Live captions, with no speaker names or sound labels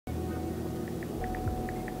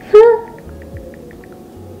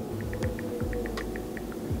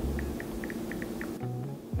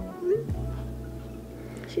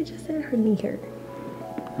She just said her knee hurt.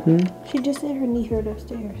 She just said her knee hurt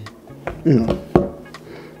upstairs. No.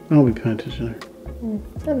 I don't be paying attention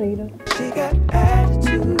to her. I know you don't. She got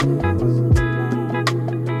attitude.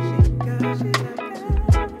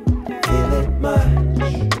 Feel it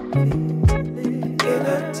much in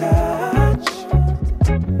her touch.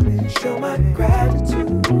 Show my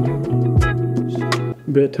gratitude.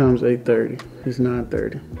 Bedtime's 8:30. It's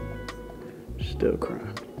 9:30. Still crying.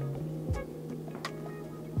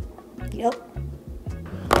 Yep.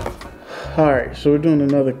 Alright, so we're doing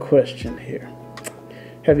another question here.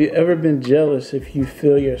 Have you ever been jealous if you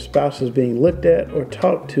feel your spouse is being looked at or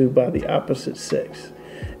talked to by the opposite sex?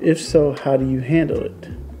 If so, how do you handle it?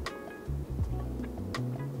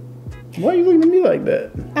 Why are you looking at me like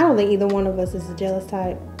that? I don't think either one of us is a jealous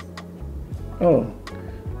type. Oh,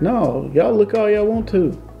 no. Y'all look all y'all want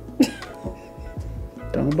to.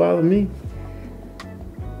 Don't bother me.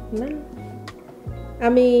 No. I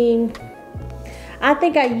mean, I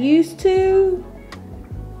think I used to.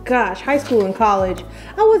 Gosh, high school and college.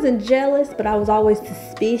 I wasn't jealous, but I was always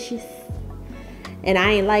suspicious. And I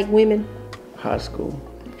ain't like women. High school.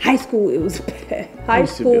 High school, it was bad. I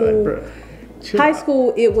used to be like, bro, chill High out.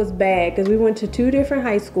 school, it was bad because we went to 2 different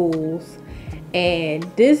high schools. And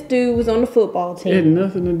this dude was on the football It had team.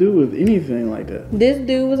 nothing to do with anything like that. This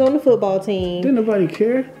dude was on the football team. Didn't nobody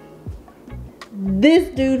care? This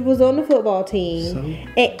dude was on the football team. So?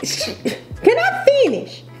 And, can I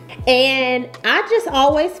finish? And I just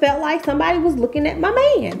always felt like somebody was looking at my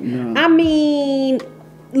man. No. I mean,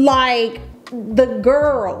 like the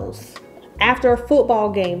girls after a football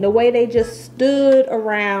game, the way they just stood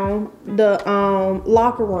around the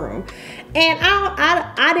locker room. And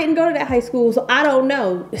I didn't go to that high school, so I don't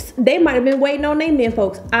know. They might have been waiting on their men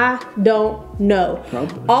folks. I don't know.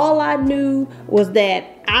 Probably. All I knew was that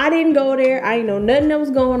I didn't go there. I didn't know nothing that was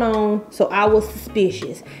going on, so I was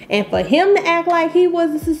suspicious. And for him to act like he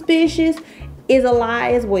wasn't suspicious is a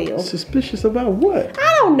lie as well. Suspicious about what?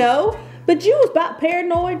 I don't know. But you was about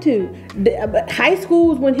paranoid too. But high school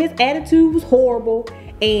was when his attitude was horrible.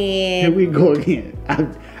 Here And we go again.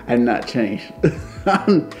 I've not changed.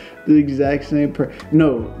 I'm the exact same person.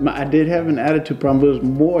 No, I did have an attitude problem, but it was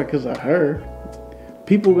more because of her.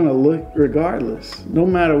 People are going to look regardless, no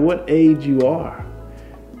matter what age you are.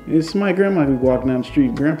 It's my grandma who's walking down the street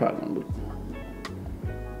and grandpa going to look.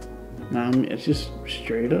 I mean, it's just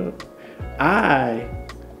straight up. I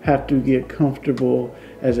have to get comfortable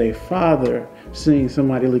as a father seeing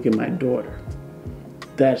somebody look at my daughter.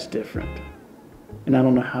 That's different. And I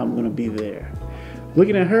don't know how I'm going to be there.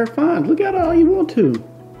 Looking at her, fine. Look at her all you want to.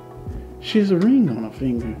 She has a ring on her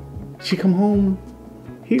finger. She come home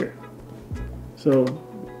here. So,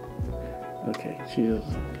 okay, she does.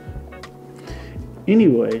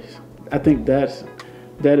 Anyways, I think that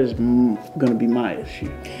is going to be my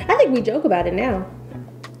issue. I think we joke about it now.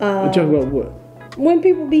 We talk about what? When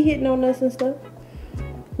people be hitting on us and stuff.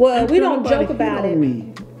 Well, we don't nobody joke hit about on it.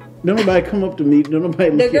 me. Don't nobody come up to me. Don't nobody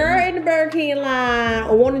The look girl at in the Burger King line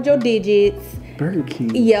or wanted your digits. me. Burger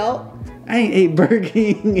King. Yep. I ain't ate Burger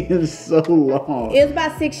King in so long. It was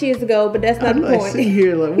about 6 years ago, but that's not I'm the like point. sitting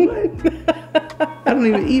here like, what? I don't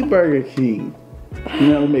even eat Burger King. You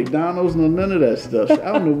know, McDonald's, no none of that stuff. So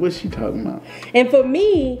I don't know what she talking about. And for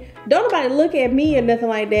me, don't nobody look at me or nothing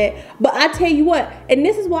like that. But I tell you what, and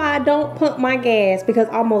this is why I don't pump my gas, because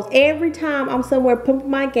almost every time I'm somewhere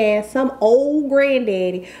pumping my gas, some old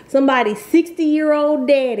granddaddy, somebody's 60-year-old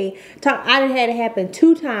daddy, I done had it happen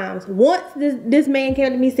 2 times. Once this man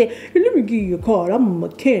came to me and said, "Hey, let me give you a card. I'm a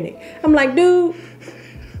mechanic." I'm like, dude,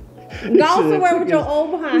 go somewhere with your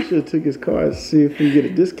old You behind. should have took his car and see if we get a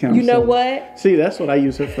discount. You know So- what? See, that's what I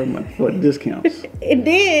use her for discounts. And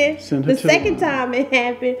then Send her the to second the- time it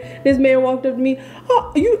happened, this man walked up to me.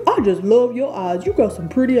 "Oh, I just love your eyes. You got some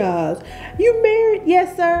pretty eyes. You married?"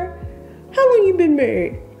 "Yes, sir." "How long you been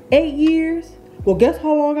married?" 8 years. "Well, guess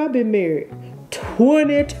how long I've been married?"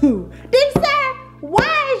 22. Then, sir,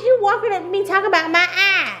 why is you walking up to me talking about my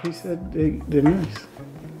eyes? He said they're nice.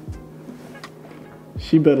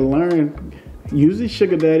 She better learn. Usually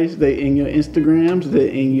sugar daddies, they in your Instagrams, they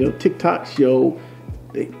in your TikToks,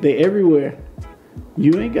 they everywhere.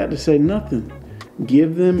 You ain't got to say nothing.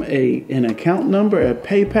 Give them an account number at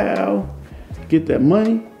PayPal. Get that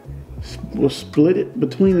money. We'll split it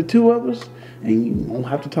between the two of us, and you won't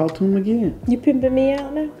have to talk to them again. You pimping me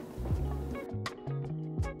out now?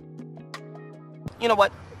 You know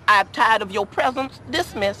what? I'm tired of your presence.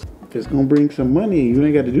 Dismiss. If it's gonna bring some money, you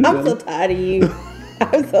ain't got to do I'm so that. tired of you.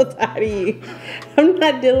 I'm so tired of you. I'm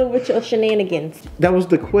not dealing with your shenanigans. That was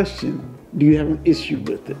the question. Do you have an issue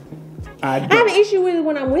with it? I I have don't. an issue with it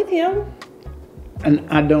when I'm with him. And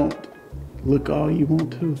I don't. look all you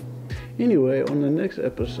want to. Anyway, on the next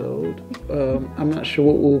episode, I'm not sure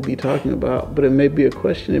what we'll be talking about, but it may be a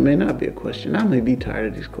question, it may not be a question. I may be tired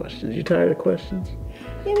of these questions. You tired of questions?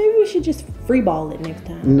 Yeah, maybe we should just freeball it next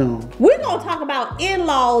time. No. We're gonna talk about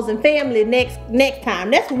in-laws and family next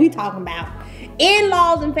time. That's what we talking about.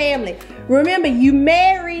 In-laws and family. Remember, you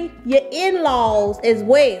marry your in-laws as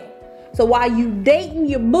well. So while you dating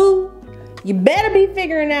your boo, you better be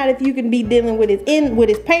figuring out if you can be dealing with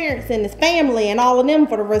his parents and his family and all of them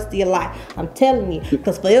for the rest of your life. I'm telling you,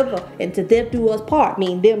 because forever and to death do us part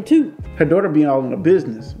mean them too. Her daughter being all in the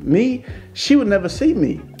business. Me, she would never see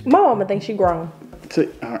me. My mama thinks she grown.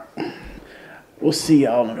 We'll see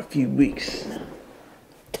y'all in a few weeks.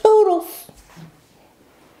 Toodles.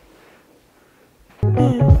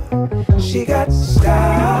 She got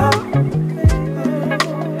style,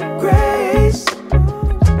 grace.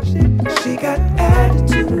 She got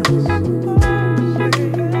attitude.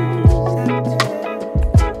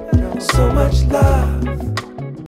 So much love.